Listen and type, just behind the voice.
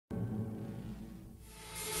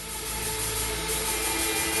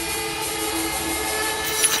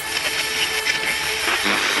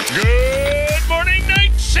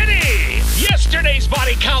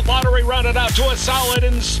rounded out to a solid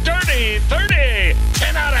and sturdy 30.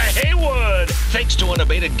 10 out of Haywood. Thanks to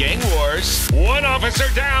unabated gang wars. One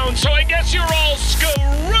officer down, so I guess you're all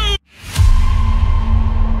screwed.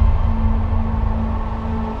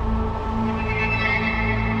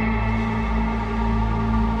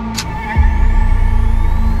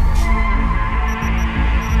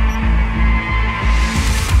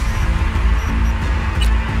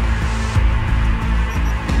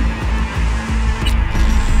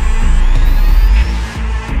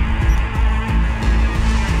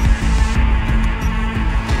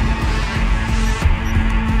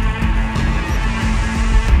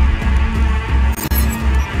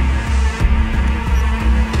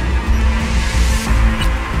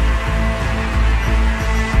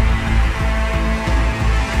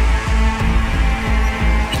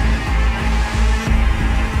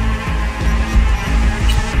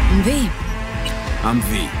 I'm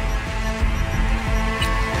V.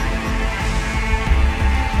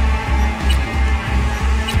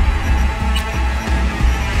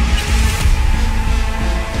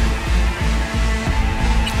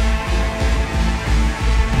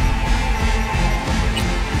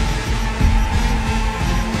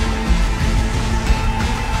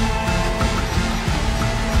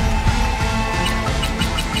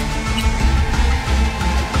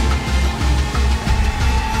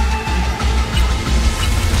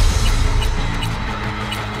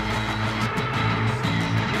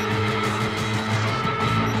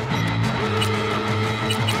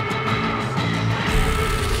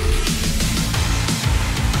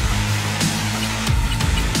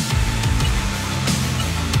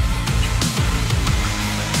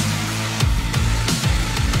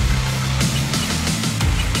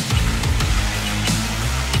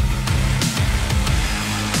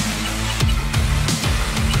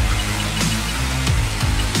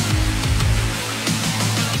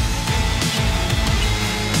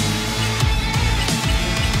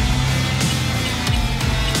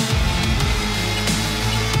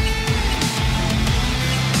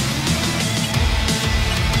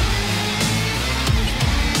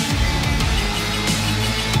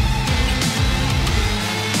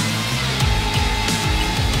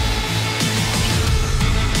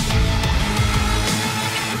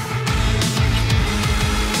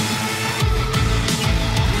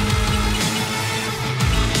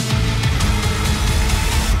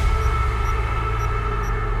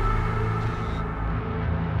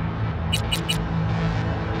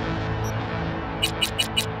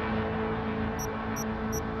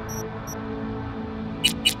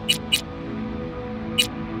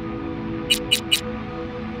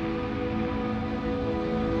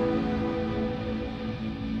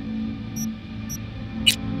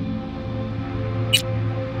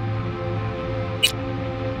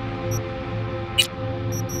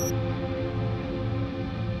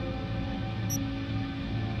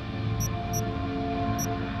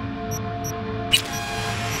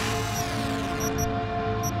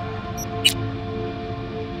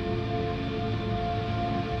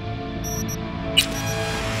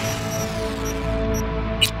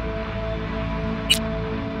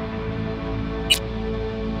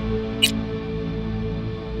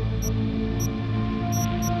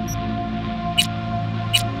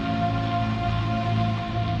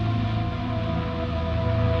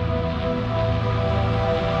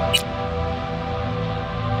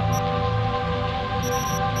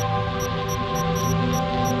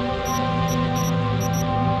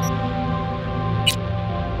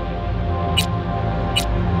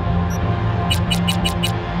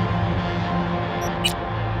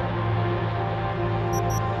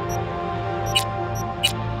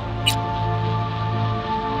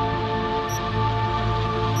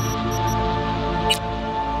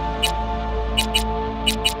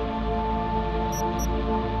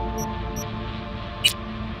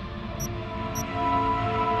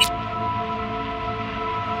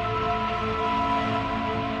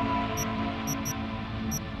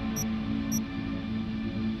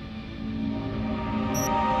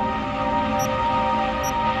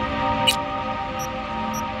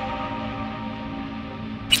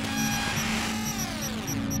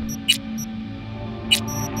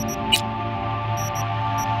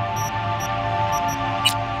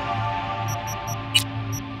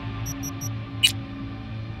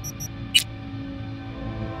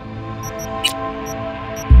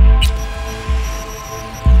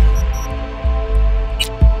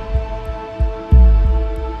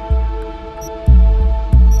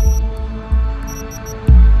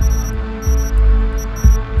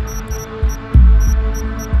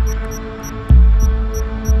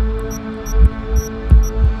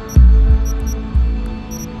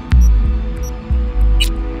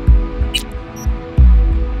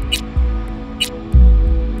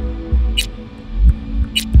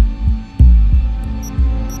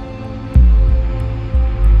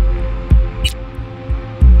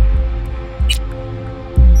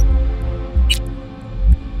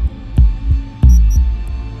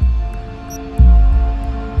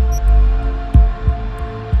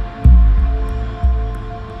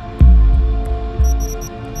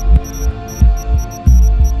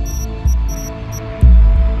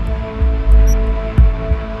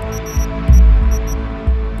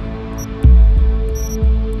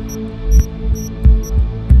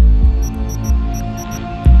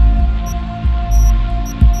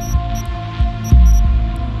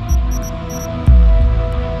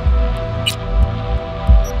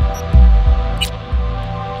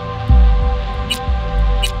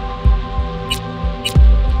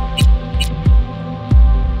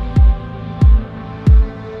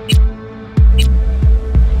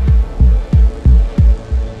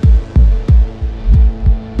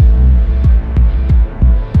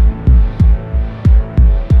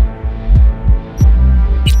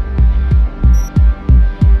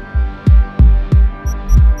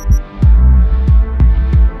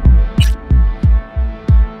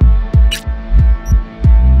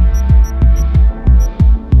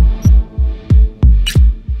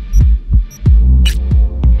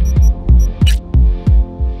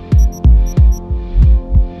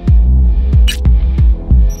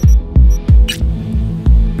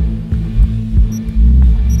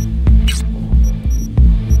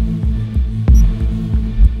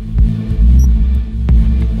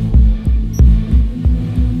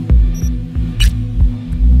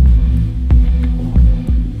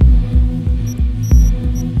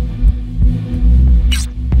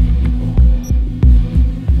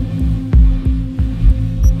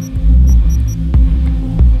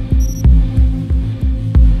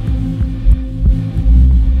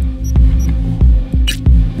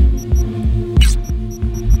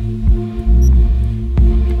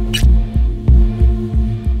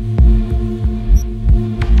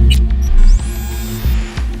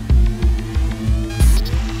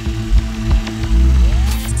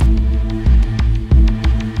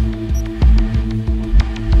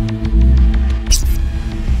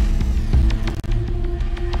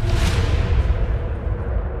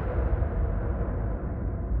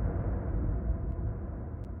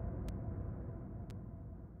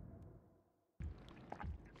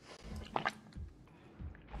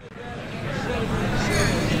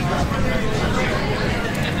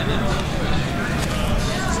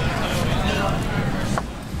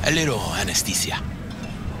 A little anesthesia.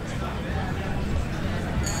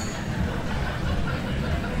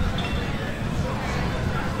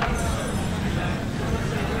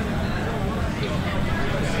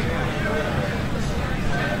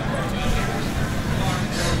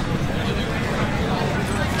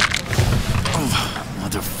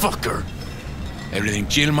 Motherfucker! Everything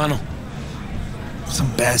chill, mano?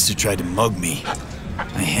 Some bastard tried to mug me.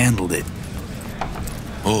 I handled it.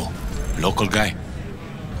 Oh, local guy.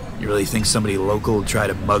 You really think somebody local would try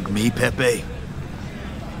to mug me, Pepe?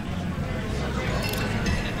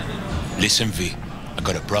 Listen, V, I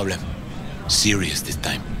got a problem. Serious this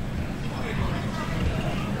time.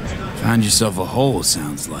 Found yourself a hole,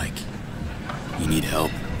 sounds like. You need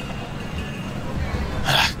help?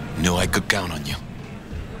 Knew I could count on you.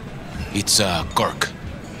 It's, Kirk.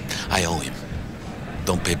 I owe him.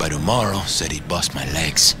 Don't pay by tomorrow, said he'd bust my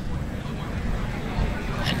legs.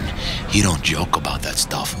 And he don't joke about that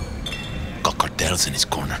stuff. Got cartels in his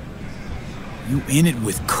corner. You in it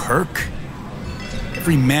with Kirk?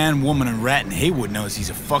 Every man, woman, and rat in Haywood knows he's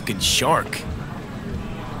a fucking shark.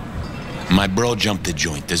 My bro jumped the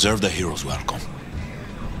joint. Deserved a hero's welcome.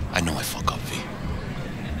 I know I fuck up, V.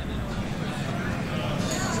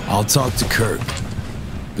 I'll talk to Kirk.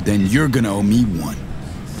 But then you're gonna owe me one.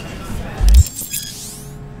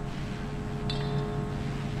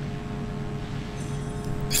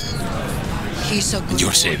 He's a good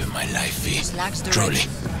You're boy. saving my life, V. He lacks Truly.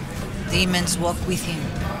 direction. Demons walk with him.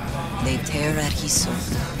 They tear at his soul.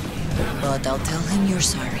 But I'll tell him you're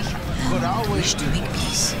sorry and wish to make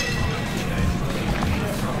peace.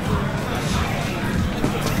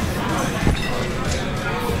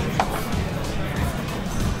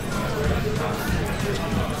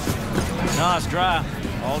 No, it's dry.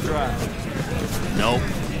 All dry. Nope.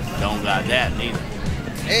 Don't got that neither.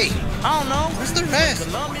 Hey, I don't know. where's the rest?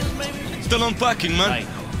 Colombians, maybe? Still unpacking, man.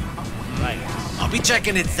 Right. I'll be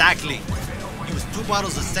checking exactly. He was 2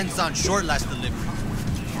 bottles of Sensan short last delivery.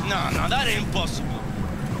 No, that ain't possible.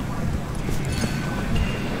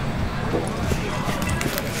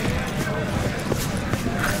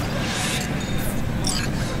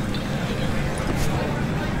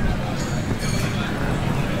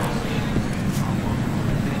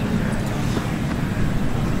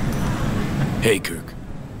 Hey, Kirk.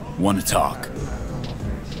 Wanna talk?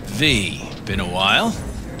 V, been a while?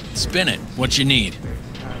 Spin it. What you need?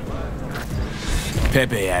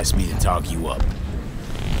 Pepe asked me to talk you up.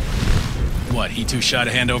 What, he too shy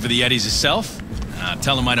to hand over the Eddies himself?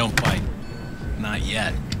 Tell him I don't bite. Not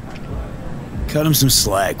yet. Cut him some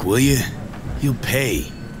slack, will you? He'll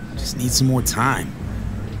pay. Just need some more time.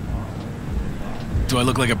 Do I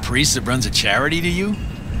look like a priest that runs a charity to you?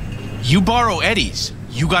 You borrow Eddies,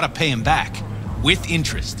 you gotta pay him back. With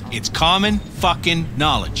interest. It's common fucking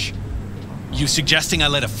knowledge. You suggesting I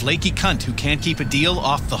let a flaky cunt who can't keep a deal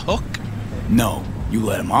off the hook? No, you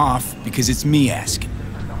let him off because it's me asking.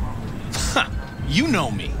 You know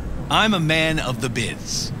me. I'm a man of the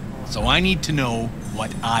biz. So I need to know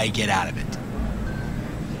what I get out of it.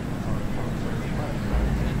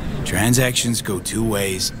 Transactions go 2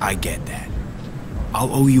 ways, I get that.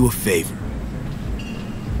 I'll owe you a favor.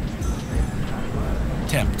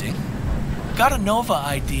 Tempting. Got a Nova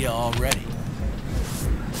idea already.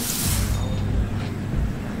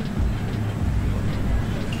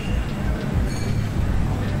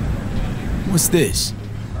 What's this?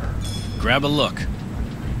 Grab a look.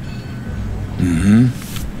 Mm-hmm.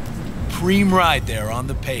 Preem ride there on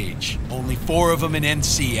the page. Only 4 of them in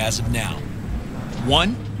NC as of now.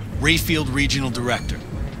 1, Rayfield Regional Director.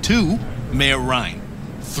 2, Mayor Ryan.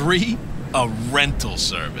 3, a rental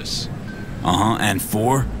service. Uh-huh, and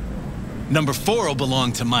 4? Number 4 will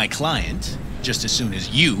belong to my client, just as soon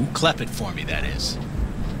as you clep it for me, that is.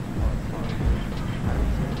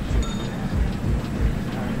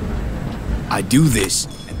 I do this,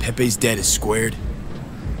 and Pepe's debt is squared.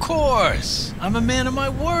 Of course. I'm a man of my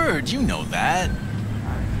word, you know that.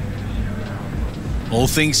 Whole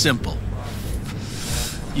thing's simple.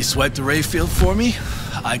 You swipe the Rayfield for me,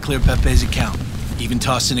 I clear Pepe's account. Even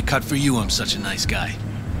toss in a cut for you, I'm such a nice guy.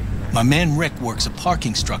 My man Rick works a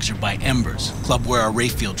parking structure by Embers, club where our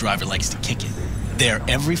Rayfield driver likes to kick it. There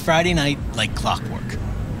every Friday night, like clockwork.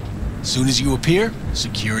 Soon as you appear,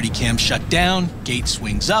 security cam shut down, gate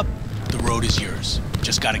swings up, the road is yours.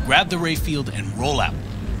 Just gotta grab the Rayfield and roll out.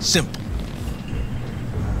 Simple.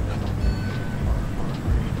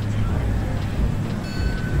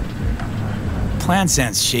 Plan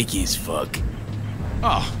sounds shaky as fuck.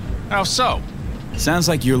 Oh, how so? Sounds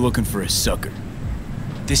like you're looking for a sucker.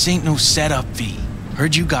 This ain't no setup, V.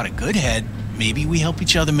 Heard you got a good head. Maybe we help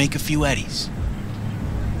each other make a few eddies.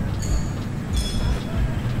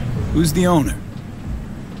 Who's the owner?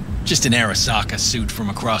 Just an Arasaka suit from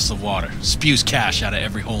across the water. Spews cash out of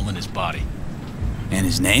every hole in his body. And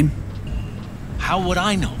his name? How would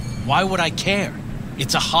I know? Why would I care?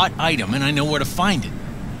 It's a hot item and I know where to find it.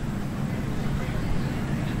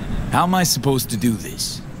 How am I supposed to do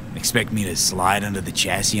this? Expect me to slide under the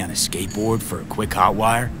chassis on a skateboard for a quick hot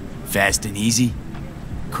wire? Fast and easy?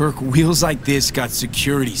 Kirk, wheels like this got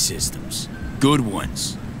security systems. Good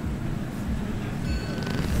ones.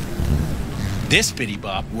 This bitty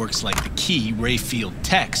bop works like the key Rayfield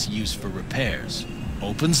techs use for repairs.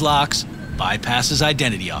 Opens locks, bypasses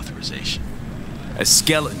identity authorization. A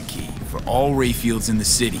skeleton key for all Rayfields in the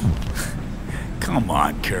city. Come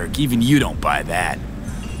on, Kirk, even you don't buy that.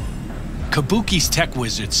 Kabuki's tech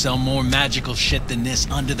wizards sell more magical shit than this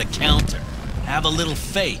under the counter. Have a little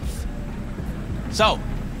faith. So,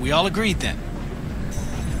 we all agreed then?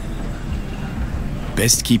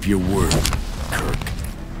 Best keep your word, Kirk.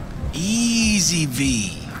 Easy,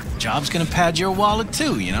 V. Job's gonna pad your wallet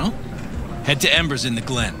too, you know? Head to Ember's in the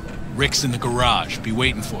Glen. Rick's in the garage. Be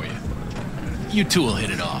waiting for you. You two will hit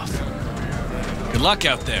it off. Good luck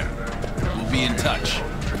out there. We'll be in touch.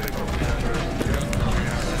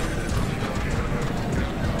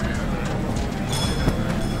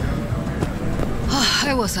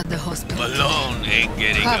 I was at the hospital. Malone ain't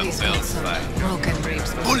getting Javi's a belt got some fight. broken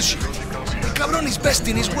ribs. Bullshit. The cabron is best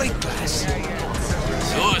in his weight class.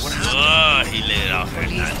 He laid it off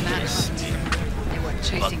Hernandez. They were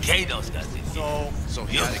chasing. Volcanoes got this. So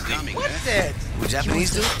he had it coming, What's that? What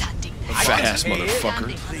Japanese do? Fat-ass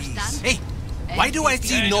motherfucker. Hey, why do I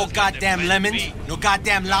see no goddamn lemons? No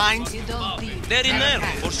goddamn lines? They're in there,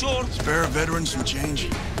 for sure. Spare veterans some change.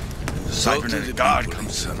 The So to the cybernetic god people,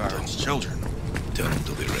 comes to our children. Tell them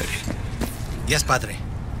to be ready. Yes, Padre.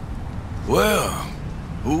 Well,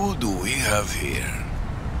 who do we have here?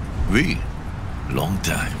 We? Long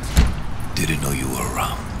time. Didn't know you were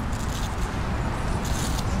around.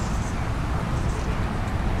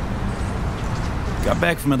 Got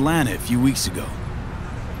back from Atlanta a few weeks ago.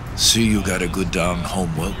 See you got a good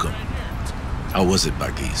down-home welcome. How was it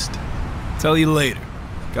back east? Tell you later.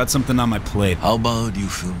 Got something on my plate. How about you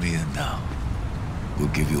fill me in now? We'll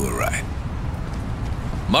give you a ride.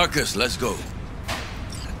 Marcus, let's go.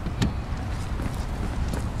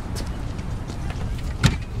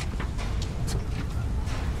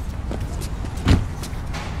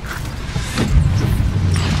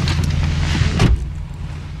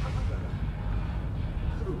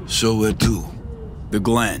 So where to? The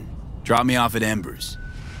Glen. Drop me off at Ember's.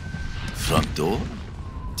 Front door?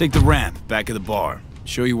 Take the ramp, back of the bar.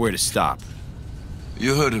 Show you where to stop.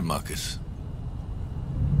 You heard it, Marcus.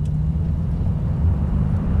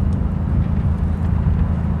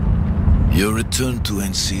 Your return to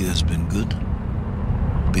NC has been good?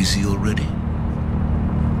 Busy already?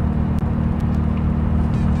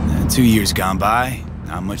 2 years gone by,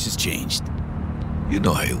 not much has changed. You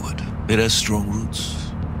know Haywood. It has strong roots,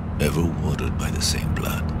 ever watered by the same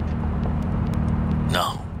blood.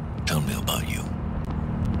 Now, tell me about you.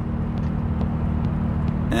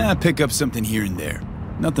 Pick up something here and there.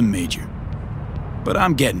 Nothing major. But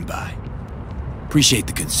I'm getting by. Appreciate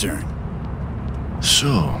the concern.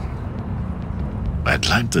 So,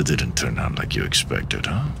 Atlanta didn't turn out like you expected,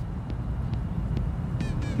 huh?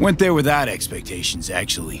 Went there without expectations,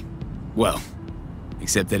 actually. Well,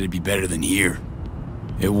 except that it'd be better than here.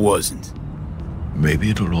 It wasn't.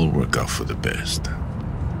 Maybe it'll all work out for the best.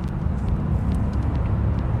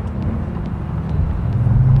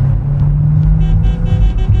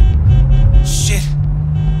 Shit.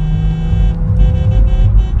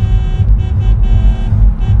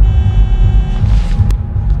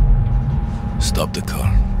 Stop the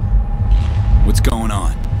car. What's going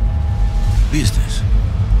on? Business.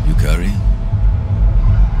 You carrying?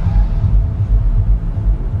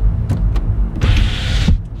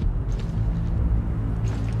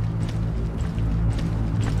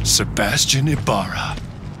 Sebastian Ibarra.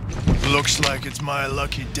 Looks like it's my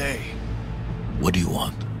lucky day. What do you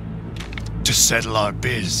want? To settle our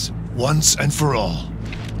biz, once and for all.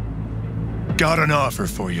 Got an offer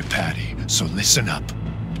for you, Patty, so listen up.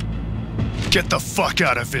 Get the fuck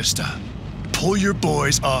out of Vista. Pull your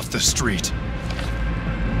boys off the street.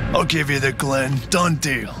 I'll give you the Glen, done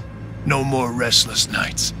deal. No more restless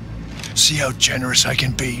nights. See how generous I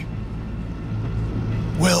can be?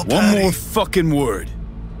 Well, Patty, One more fucking word.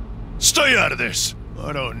 stay out of this.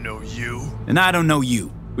 I don't know you. And I don't know you,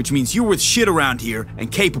 which means you're worth shit around here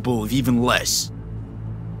and capable of even less.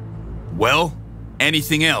 Well,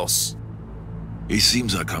 anything else? It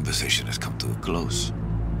seems our conversation has come to a close.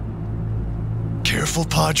 Careful,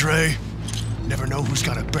 Padre. Never know who's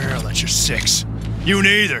got a barrel at your six. You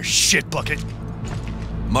neither, shit bucket.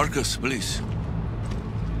 Marcus, please.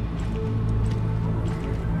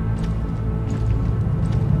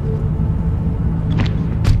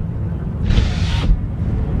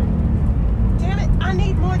 Damn it, I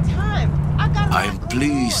need more time. I am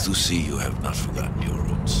pleased to see you have not forgotten your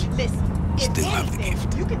roots. Listen, Still have the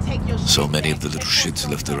gift. you can take your So many of the little shits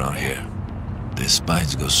left around here. Their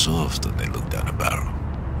spines go soft when they look down a barrel.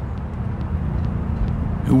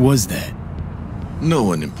 Who was that? No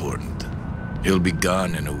one important. He'll be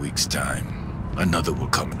gone in a week's time. Another will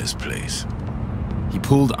come in his place. He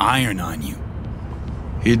pulled iron on you.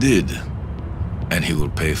 He did. And he will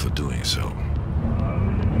pay for doing so.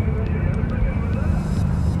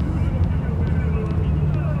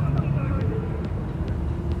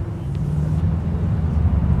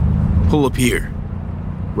 Pull up here.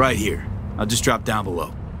 Right here. I'll just drop down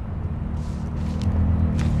below.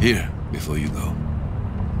 Here, before you go.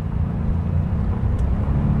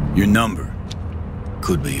 Your number.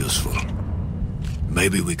 Could be useful.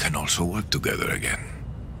 Maybe we can also work together again.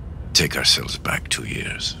 Take ourselves back 2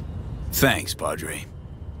 years. Thanks, Padre.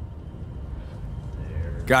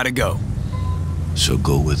 Gotta go. So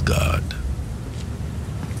go with God.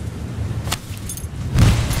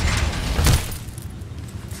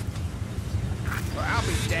 Well, I'll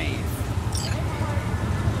be damned.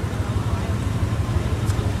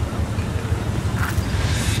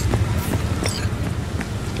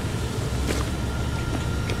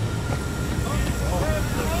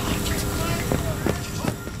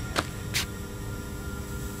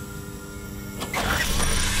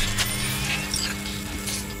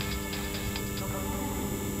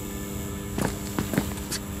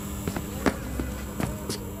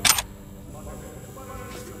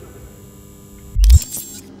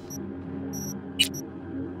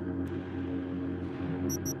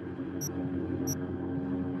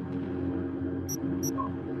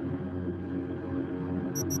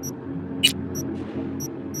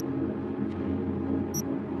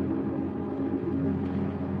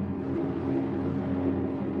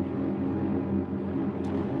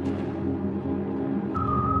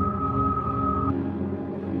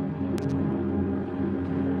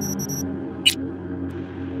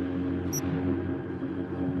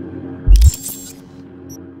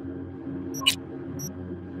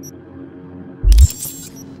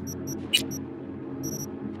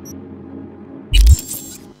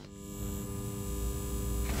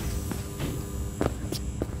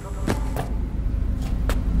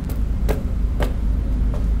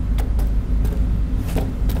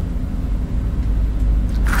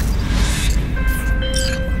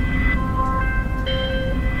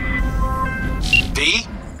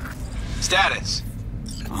 Status.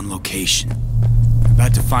 On location.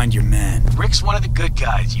 About to find your man. Rick's one of the good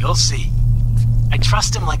guys, you'll see. I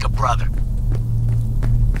trust him like a brother.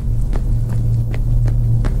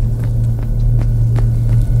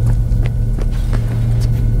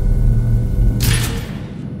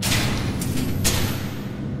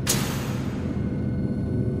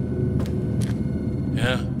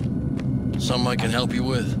 Yeah? Something I can help you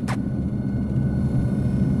with?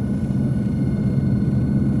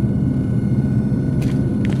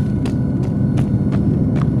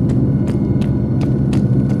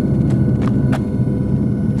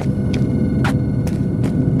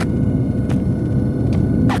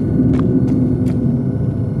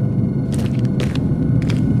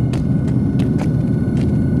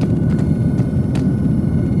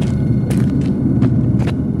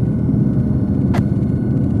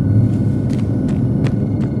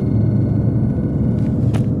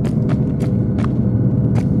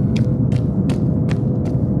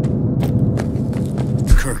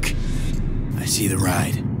 See the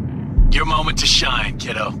ride. Your moment to shine,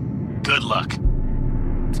 kiddo. Good luck.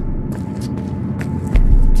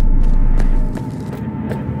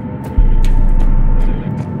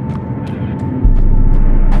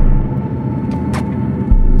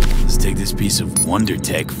 Let's take this piece of wonder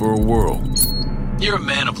tech for a whirl. You're a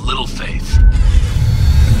man of little faith.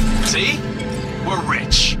 See? We're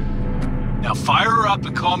rich. Now fire her up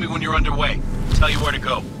and call me when you're underway. Tell you where to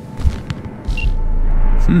go.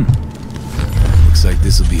 Looks like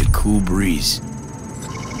this'll be a cool breeze.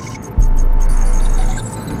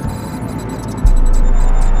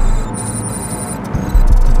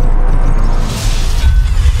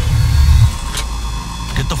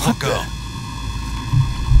 Get the fuck out.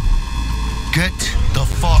 Get the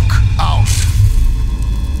fuck out.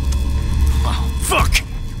 Oh, fuck!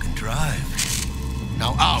 You can drive.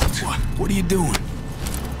 Now out. What are you doing?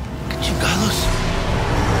 Chingados.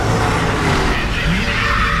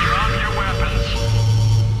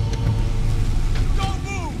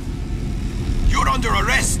 You're on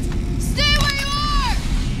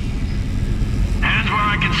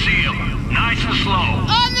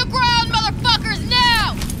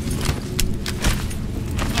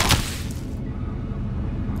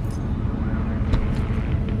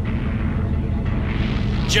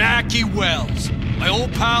Jackie Wells, my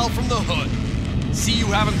old pal from the hood. See you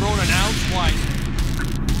haven't grown an ounce wiser.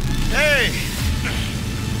 Hey!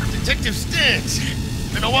 Detective Stintz.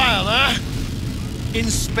 Been a while, huh?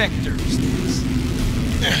 Inspector Stintz.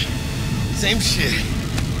 Same shit.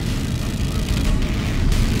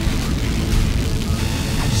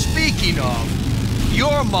 Speaking of,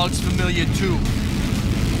 your mug's familiar too.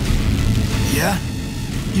 Yeah?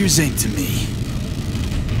 Yours ain't to me.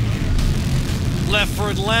 Left for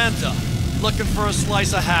Atlanta, looking for a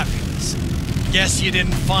slice of happiness. Guess you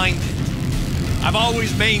didn't find it. I've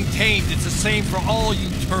always maintained it's the same for all you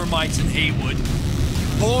termites in Haywood.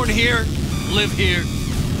 Born here, live here,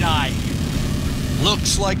 die here.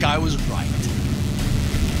 Looks like I was right.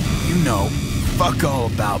 You know, fuck all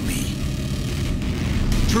about me.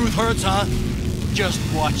 Truth hurts, huh? Just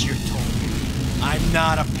watch your tone. I'm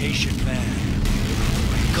not a patient man.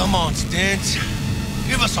 Come on, Stintz.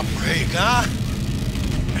 Give us a break, huh?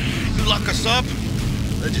 You lock us up,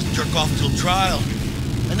 let's just jerk off till trial.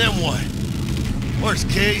 And then what? Worst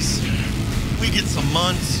case, we get some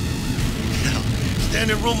months. Hell,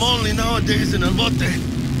 standing room only nowadays in El Bote.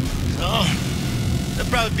 So, they'll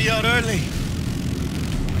probably be out early.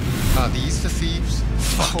 Are these the thieves?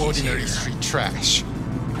 Ordinary street trash.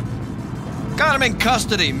 Got him in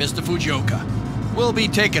custody, Mr. Fujioka. We'll be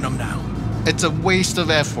taking him now. It's a waste of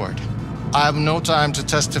effort. I have no time to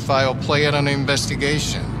testify or play in an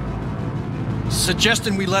investigation.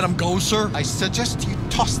 Suggesting we let him go, sir? I suggest you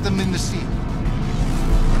toss them in the sea.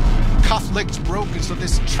 Cuff leg's broken so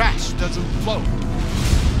this trash doesn't float.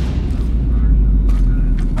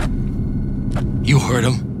 You heard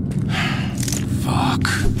him. Fuck.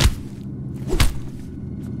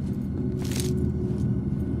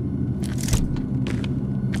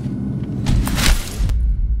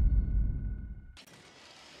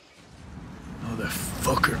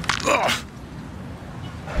 Motherfucker. Ugh.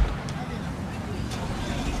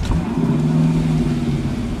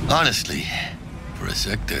 Honestly, for a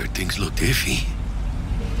sec there, things looked iffy.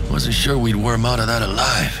 Wasn't sure we'd worm out of that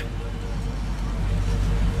alive.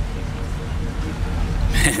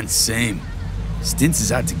 Man, same. Stintz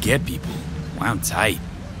is out to get people. Wound tight.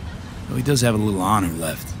 Though he does have a little honor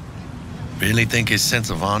left. Really think his sense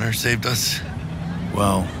of honor saved us?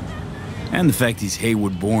 Well, and the fact he's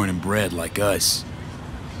Haywood born and bred like us.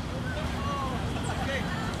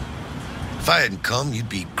 If I hadn't come, you'd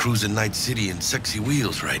be cruising Night City in sexy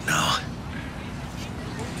wheels right now.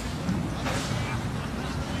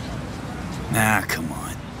 Nah, come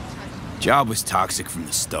on. Job was toxic from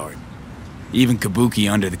the start. Even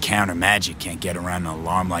Kabuki under-the-counter magic can't get around an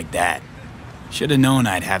alarm like that. Should've known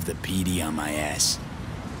I'd have the PD on my ass.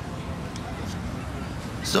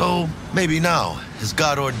 So, maybe now, as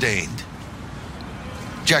God ordained.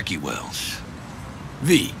 Jackie Wells.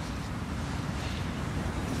 V.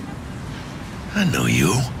 I know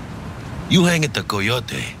you. You hang at the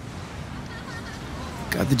Coyote.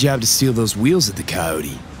 Got the job to steal those wheels at the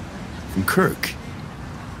Coyote. From Kirk.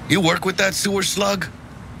 You work with that sewer slug?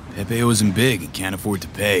 Pepe owes him big and can't afford to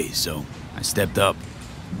pay, so I stepped up.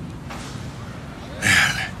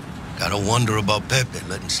 Man, gotta wonder about Pepe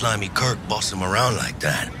letting slimy Kirk boss him around like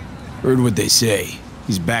that. Heard what they say.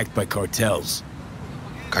 He's backed by cartels.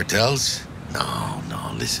 Cartels? No,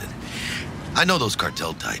 listen. I know those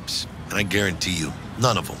cartel types, and I guarantee you,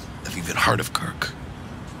 none of them have even heard of Kirk.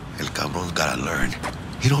 El Cabron's gotta learn.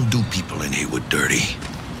 He don't do people in Haywood dirty.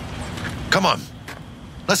 Come on,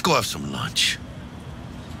 let's go have some lunch.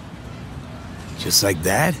 Just like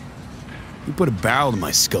that? You put a barrel to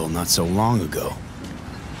my skull not so long ago.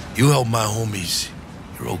 You help my homies,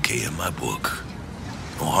 you're okay in my book.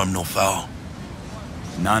 No harm, no foul.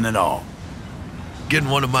 None at all. Getting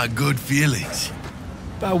one of my good feelings.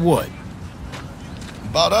 About what?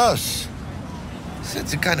 About us.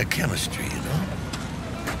 Sense a kind of chemistry, you know?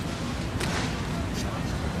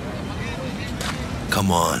 Come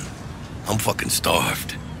on. I'm fucking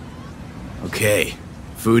starved. Okay.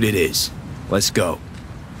 Food it is. Let's go.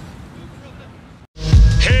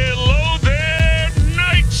 Hello there,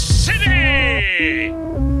 Night City!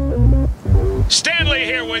 Stanley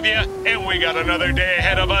here with you, and we got another day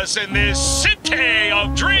ahead of us in this city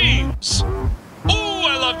of dreams. Ooh,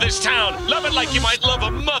 I love this town. Love it like you might love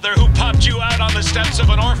a mother who popped you out on the steps of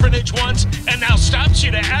an orphanage once and now stops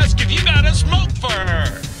you to ask if you got a smoke for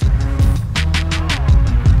her.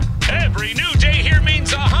 Every new day here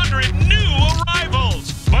means 100 new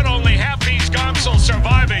arrivals, but only half these gomps will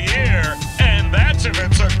survive a